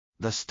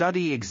The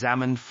study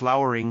examined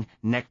flowering,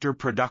 nectar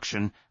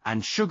production,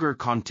 and sugar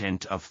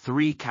content of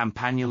 3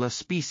 Campanula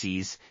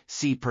species,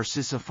 C.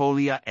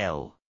 persicifolia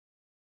L.,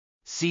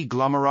 C.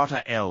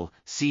 glomerata L.,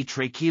 C.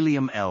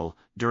 trachelium L.,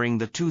 during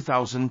the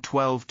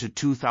 2012 to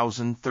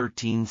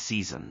 2013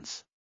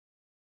 seasons.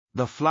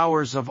 The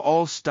flowers of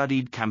all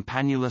studied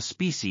Campanula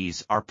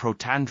species are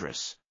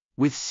protandrous,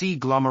 with C.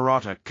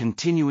 glomerata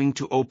continuing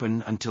to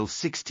open until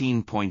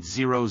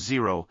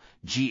 16.00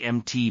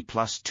 GMT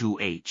plus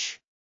 2H.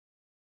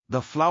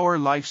 The flower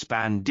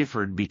lifespan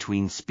differed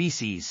between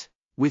species,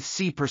 with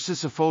C.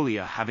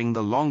 persicifolia having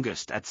the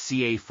longest at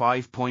ca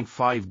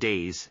 5.5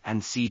 days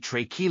and C.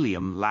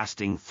 trachelium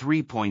lasting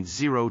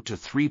 3.0 to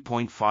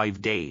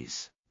 3.5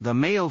 days. The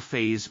male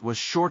phase was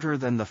shorter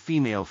than the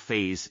female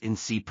phase in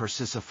C.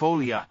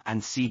 persicifolia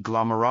and C.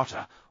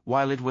 glomerata,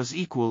 while it was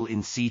equal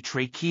in C.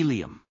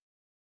 trachelium.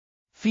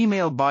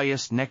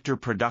 Female-biased nectar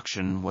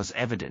production was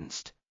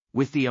evidenced,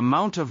 with the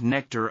amount of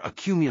nectar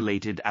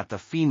accumulated at the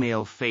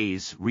female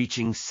phase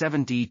reaching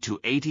 70 to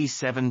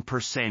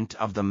 87%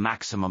 of the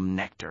maximum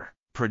nectar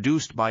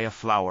produced by a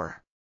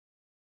flower.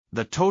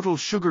 The total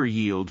sugar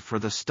yield for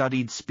the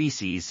studied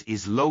species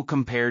is low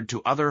compared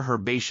to other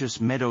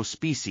herbaceous meadow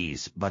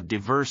species, but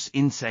diverse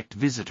insect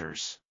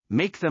visitors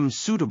make them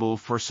suitable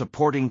for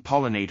supporting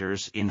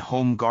pollinators in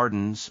home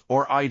gardens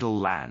or idle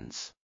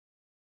lands.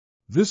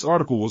 This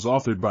article was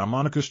authored by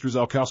Monika,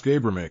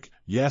 Strzałkowska-Abramek,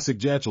 Jacek,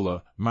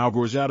 Jachuła,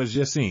 Małgorzata,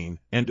 Wrzesień,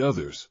 and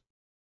others.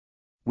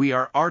 We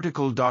are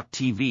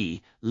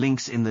article.tv,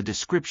 links in the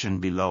description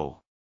below.